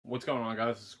What's going on,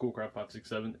 guys? This is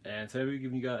Schoolcraft567, and today we're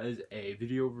giving you guys a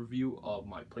video review of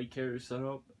my plate carrier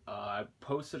setup. I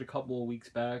posted a couple of weeks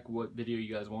back what video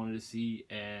you guys wanted to see,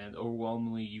 and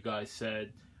overwhelmingly you guys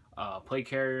said plate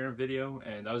carrier video,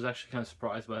 and I was actually kind of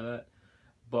surprised by that.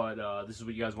 But this is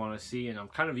what you guys want to see, and I'm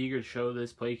kind of eager to show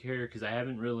this plate carrier because I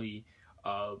haven't really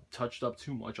touched up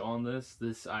too much on this.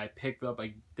 I picked up,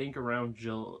 I think, around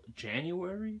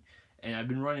January, and I've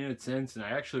been running it since, and I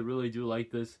actually really do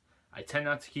like this. I tend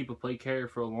not to keep a plate carrier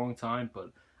for a long time, but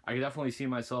I can definitely see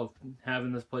myself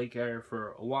having this plate carrier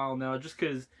for a while now, just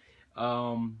because,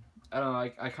 I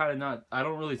don't know, I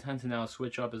don't really tend to now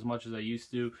switch up as much as I used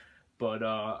to, but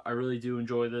I really do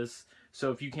enjoy this.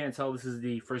 So if you can't tell, this is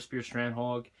the First Spear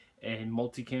Strandhogg and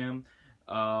multicam.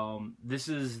 This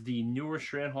is the newer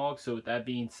Strandhogg, so with that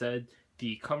being said,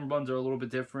 the cummerbunds are a little bit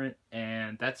different,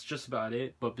 and that's just about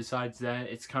it. But besides that,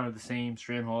 it's kind of the same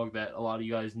Strandhogg that a lot of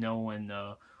you guys know and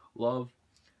love.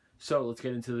 So let's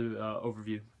get into the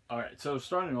overview. Alright, so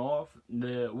starting off,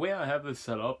 the way I have this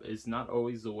set up is not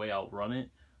always the way I'll run it.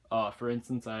 For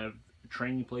instance, I have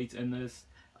training plates in this.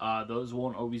 Those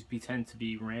won't always tend to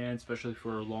be ran, especially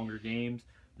for longer games.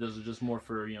 Those are just more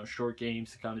for, short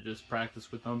games to kind of just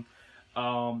practice with them.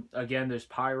 Again, there's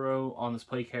pyro on this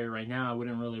plate carrier right now. I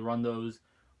wouldn't really run those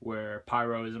where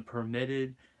pyro isn't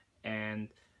permitted, and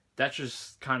that's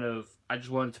just kind of, I just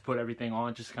wanted to put everything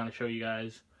on just to kind of show you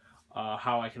guys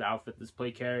how I can outfit this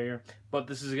plate carrier. But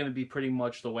this is going to be pretty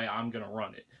much the way I'm going to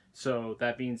run it. So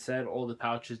that being said, all the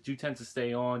pouches do tend to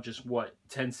stay on. Just what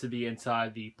tends to be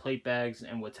inside the plate bags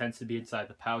and what tends to be inside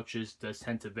the pouches does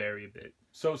tend to vary a bit.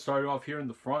 So starting off here in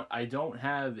the front, I don't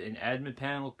have an admin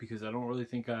panel because I don't really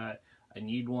think I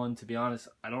need one, to be honest.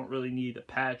 I don't really need a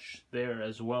patch there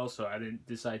as well, so I didn't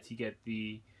decide to get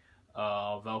the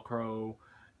Velcro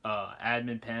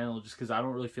admin panel just because I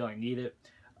don't really feel I need it.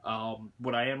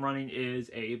 What I am running is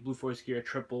a Blue Force Gear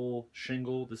triple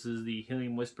shingle. This is the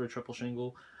Helium Whisper triple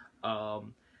shingle.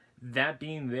 That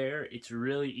being there, it's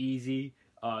really easy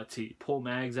to pull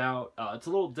mags out. It's a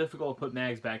little difficult to put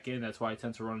mags back in. That's why I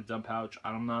tend to run a dump pouch.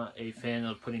 I'm not a fan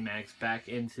of putting mags back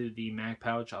into the mag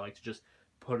pouch. I like to just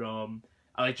put them,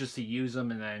 I like just to use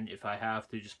them, and then if I have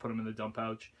to, just put them in the dump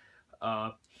pouch.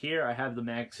 Here I have the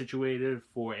mag situated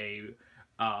for a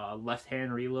left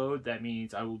hand reload. That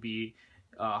means I will be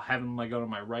having my gun on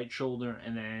my right shoulder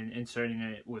and then inserting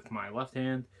it with my left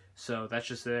hand. So that's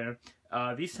just there.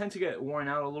 These tend to get worn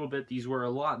out a little bit. These were a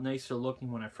lot nicer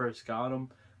looking when I first got them,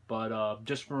 but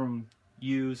just from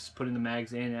use, putting the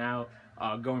mags in and out,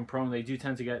 going prone, they do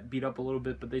tend to get beat up a little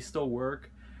bit, but they still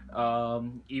work.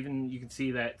 Even you can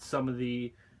see that some of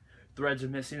the threads are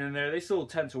missing in there. They still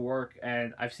tend to work,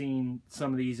 and I've seen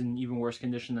some of these in even worse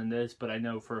condition than this, but I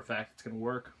know for a fact it's going to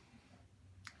work.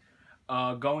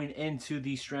 Going into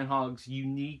the Strandhogg's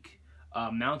unique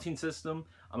mounting system,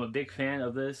 I'm a big fan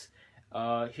of this.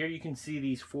 Here you can see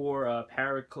these four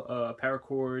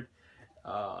paracord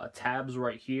tabs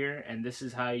right here, and this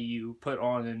is how you put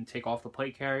on and take off the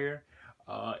plate carrier.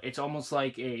 It's almost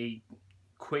like a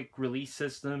quick release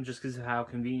system just because of how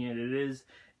convenient it is.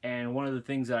 And one of the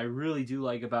things that I really do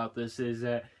like about this is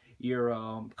that your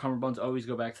cummerbunds always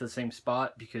go back to the same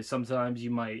spot, because sometimes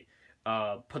you might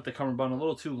put the cummerbund a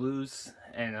little too loose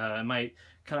and it might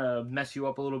kind of mess you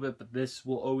up a little bit, but this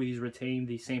will always retain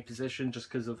the same position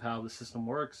just because of how the system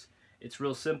works. It's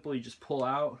real simple. You just pull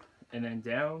out and then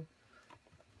down,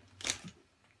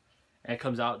 and it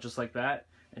comes out just like that.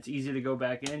 It's easy to go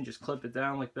back in, just clip it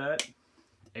down like that,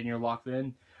 and you're locked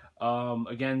in.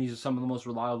 Again, these are some of the most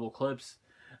reliable clips.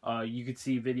 You could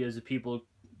see videos of people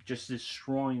just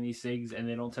destroying these things and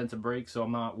they don't tend to break, so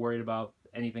I'm not worried about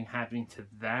anything happening to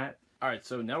that. Alright,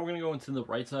 so now we're going to go into the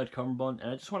right side cummerbund,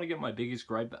 and I just want to get my biggest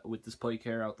gripe with this plate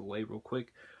carrier out the way real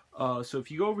quick. So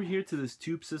if you go over here to this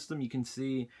tube system, you can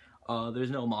see there's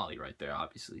no MOLLE right there,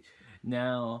 obviously.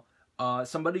 Now,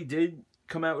 somebody did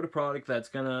come out with a product that's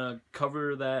going to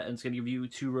cover that, and it's going to give you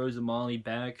 2 rows of MOLLE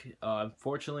back.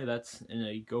 Unfortunately, that's in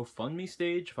a GoFundMe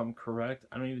stage, if I'm correct.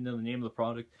 I don't even know the name of the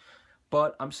product,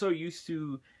 but I'm so used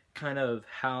to kind of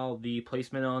how the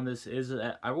placement on this is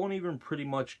that I won't even pretty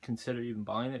much consider even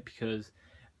buying it, because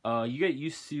you get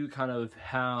used to kind of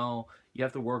how you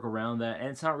have to work around that, and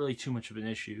it's not really too much of an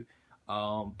issue.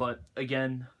 But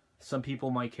again, some people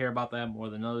might care about that more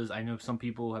than others. I know some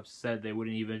people have said they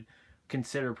wouldn't even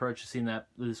consider purchasing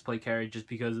this plate carrier just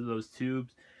because of those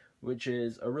tubes, which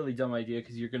is a really dumb idea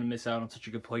because you're going to miss out on such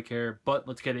a good plate carrier. But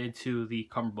let's get into the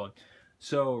cummerbund.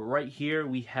 So right here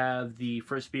we have the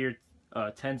First Spear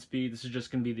 10 speed. This is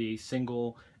just going to be the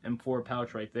single M4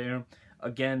 pouch right there.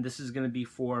 Again, this is going to be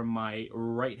for my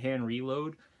right hand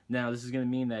reload. Now this is going to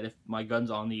mean that if my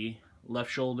gun's on the left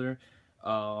shoulder,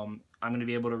 I'm going to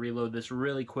be able to reload this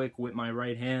really quick with my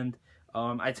right hand.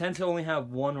 I tend to only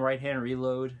have one right hand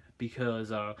reload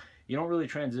because you don't really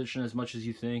transition as much as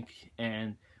you think,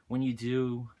 and when you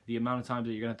do, the amount of times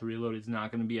that you're going to have to reload is not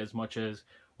going to be as much as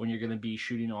when you're going to be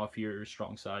shooting off your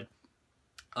strong side.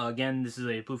 Again, this is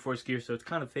a Blue Force gear, so it's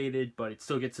kind of faded, but it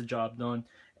still gets the job done,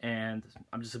 and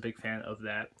I'm just a big fan of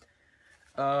that.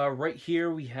 Right here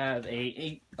we have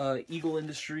a Eagle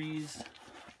Industries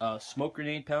smoke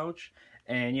grenade pouch,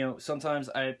 and you know, sometimes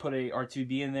I put a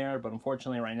R2B in there, but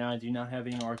unfortunately right now I do not have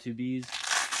any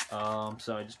R2Bs,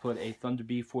 so I just put a Thunder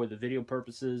B for the video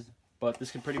purposes. But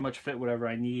this can pretty much fit whatever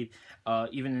I need,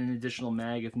 even an additional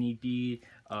mag if need be,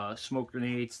 smoke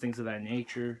grenades, things of that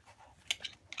nature.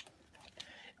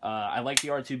 I like the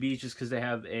R2Bs just because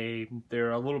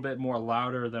they're a little bit more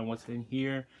louder than what's in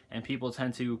here, and people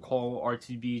tend to call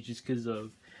R2Bs just because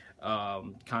of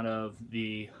kind of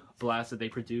the blast that they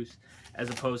produce,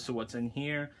 as opposed to what's in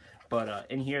here. But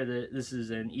in here, this is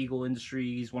an Eagle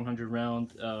Industries 100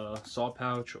 round saw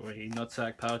pouch, or a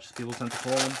nutsack pouch as people tend to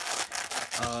call them.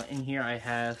 In here I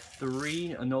have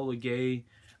 3 Enola Gay,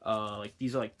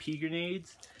 these are like pea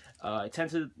grenades. I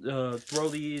tend to throw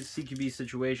these CQB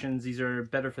situations. These are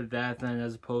better for that than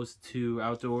as opposed to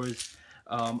outdoors.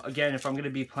 Again, if I'm going to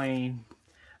be playing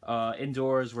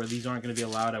indoors where these aren't going to be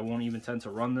allowed, I won't even tend to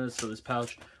run this, so this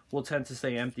pouch will tend to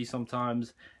stay empty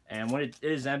sometimes. And when it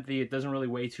is empty, it doesn't really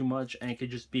weigh too much, and it could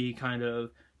just be kind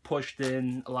of pushed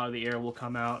in. A lot of the air will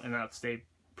come out, and that'll stay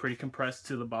pretty compressed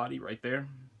to the body right there.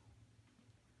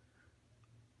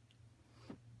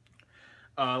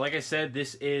 Like I said,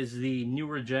 this is the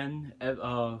newer gen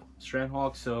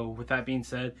Strandhogg, so with that being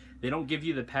said, they don't give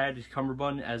you the padded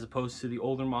cummerbund as opposed to the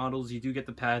older models. You do get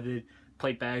the padded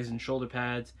plate bags and shoulder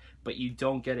pads, but you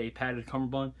don't get a padded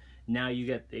cummerbund. Now you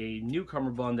get a new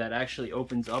cummerbund that actually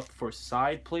opens up for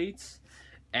side plates,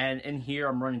 and in here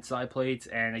I'm running side plates,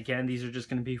 and again, these are just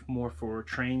going to be more for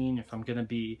training. If I'm going to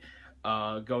be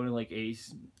going to like a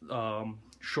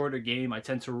shorter game, I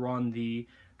tend to run the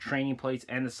training plates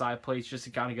and the side plates just to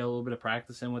kind of get a little bit of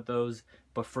practice in with those.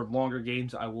 But for longer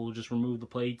games, I will just remove the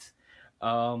plates.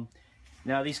 Now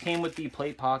these came with the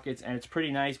plate pockets, and it's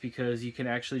pretty nice because you can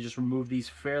actually just remove these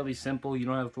fairly simple. You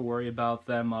don't have to worry about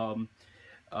them.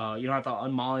 You don't have to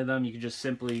unmolly them. You can just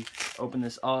simply open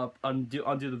this up, undo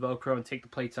the Velcro, and take the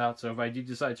plates out. So if I do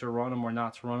decide to run them or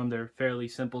not to run them, they're fairly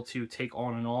simple to take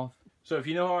on and off. So if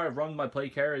you know how I run my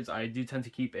plate carriers, I do tend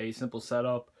to keep a simple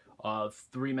setup.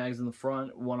 3 mags in the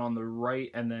front, 1 on the right,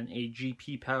 and then a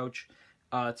GP pouch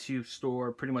to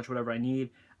store pretty much whatever I need.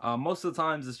 Most of the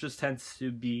times this just tends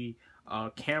to be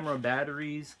camera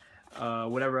batteries,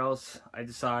 whatever else I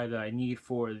decide that I need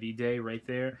for the day right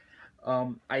there.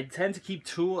 I tend to keep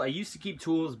I used to keep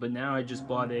tools, but now I just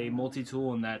bought a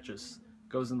multi-tool, and that just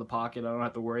goes in the pocket. I don't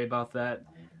have to worry about that.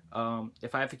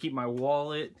 If I have to keep my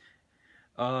wallet,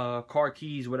 car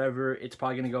keys, whatever, it's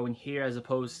probably going to go in here as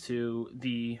opposed to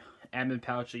the admin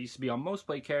pouch that used to be on most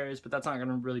plate carriers, but that's not going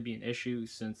to really be an issue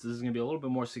since this is going to be a little bit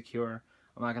more secure.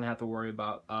 I'm not going to have to worry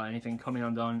about anything coming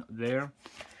undone there.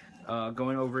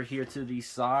 Going over here to the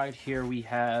side, here we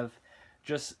have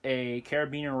just a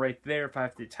carabiner right there. If I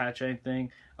have to attach anything,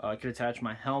 I could attach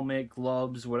my helmet,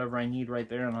 gloves, whatever I need right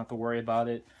there. I don't have to worry about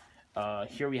it.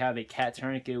 Here we have a cat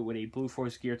tourniquet with a Blue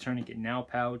Force Gear tourniquet now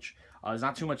pouch. There's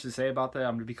not too much to say about that.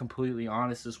 I'm going to be completely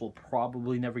honest. This will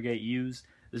probably never get used.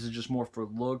 This is just more for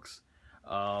looks.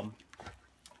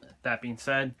 That being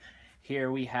said,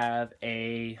 here we have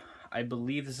I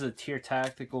believe this is a Tier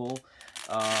Tactical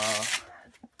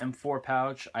M4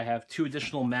 pouch. I have 2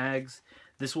 additional mags.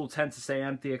 This will tend to stay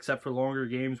empty except for longer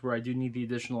games where I do need the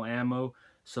additional ammo,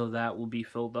 so that will be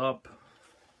filled up.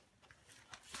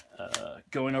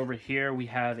 Going over here, we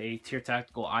have a Tier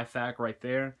Tactical IFAK right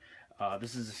there.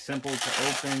 This is simple to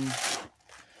open.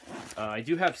 I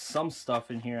do have some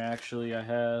stuff in here, actually. I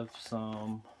have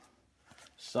some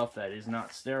stuff that is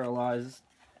not sterilized,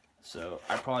 so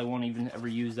I probably won't even ever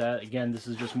use that. Again, this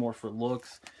is just more for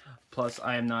looks. Plus,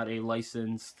 I am not a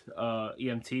licensed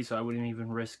EMT, so I wouldn't even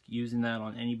risk using that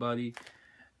on anybody.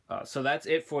 So that's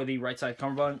it for the right side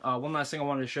cummerbund. One last thing I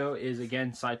wanted to show is,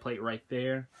 again, side plate right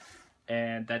there.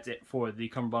 And that's it for the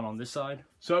cummerbund on this side.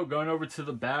 So going over to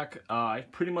the back, I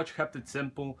pretty much kept it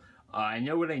simple. I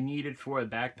know what I needed for a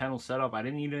back panel setup. I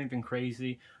didn't need anything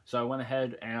crazy, so I went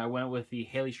ahead and I went with the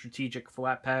Haley Strategic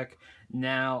flat pack.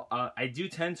 Now, I do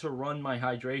tend to run my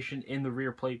hydration in the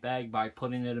rear plate bag by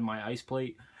putting it in my ice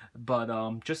plate,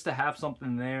 but just to have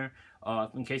something there,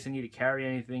 in case I need to carry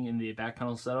anything in the back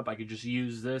panel setup, I could just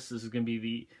use this. This is going to be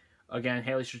the, again,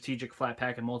 Haley Strategic flat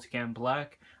pack in multicam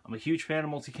black. I'm a huge fan of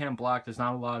multicam black. There's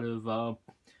not a lot of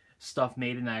stuff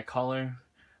made in that color.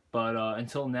 But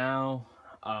until now,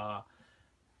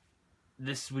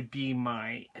 this would be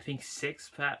my, I think,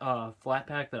 sixth flat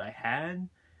pack that I had.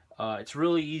 It's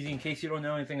really easy. In case you don't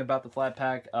know anything about the flat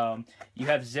pack, you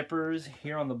have zippers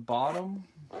here on the bottom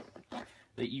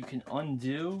that you can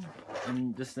undo,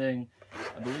 and this thing,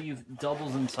 I believe,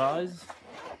 doubles in size.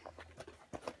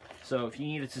 So if you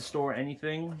needed to store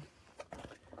anything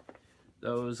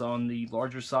that was on the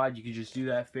larger side, you could just do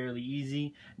that fairly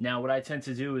easy. Now what I tend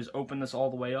to do is open this all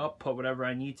the way up, put whatever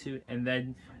I need to, and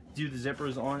then do the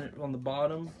zippers on it on the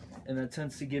bottom, and that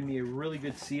tends to give me a really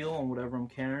good seal on whatever I'm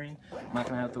carrying. I'm not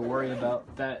going to have to worry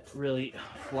about that really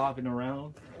flopping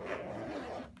around.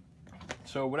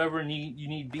 So whatever you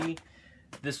need be,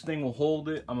 this thing will hold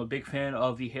it. I'm a big fan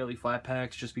of the Haley flat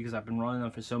packs just because I've been running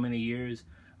them for so many years.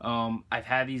 I've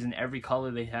had these in every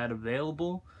color they had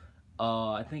available,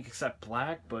 I think except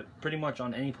black, but pretty much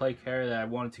on any play carrier that I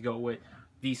wanted to go with,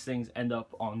 these things end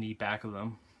up on the back of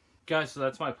them. Guys, so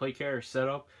that's my play carrier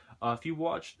setup. If you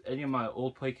watched any of my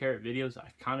old play carrier videos,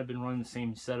 I've kind of been running the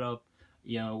same setup,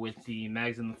 you know, with the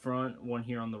mags in the front, one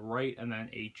here on the right, and then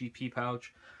a GP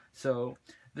pouch. So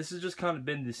this has just kind of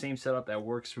been the same setup that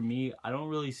works for me. I don't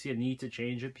really see a need to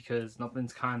change it because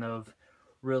nothing's kind of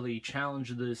really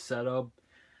challenged this setup.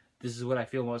 This is what I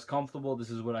feel most comfortable.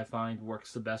 This is what I find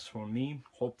works the best for me.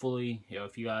 Hopefully, you know,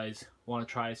 if you guys want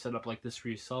to try a setup like this for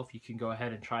yourself, you can go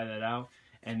ahead and try that out,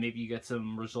 and maybe you get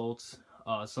some results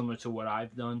similar to what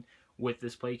I've done with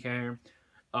this play carrier.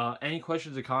 Any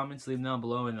questions or comments, leave them down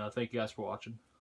below, and thank you guys for watching.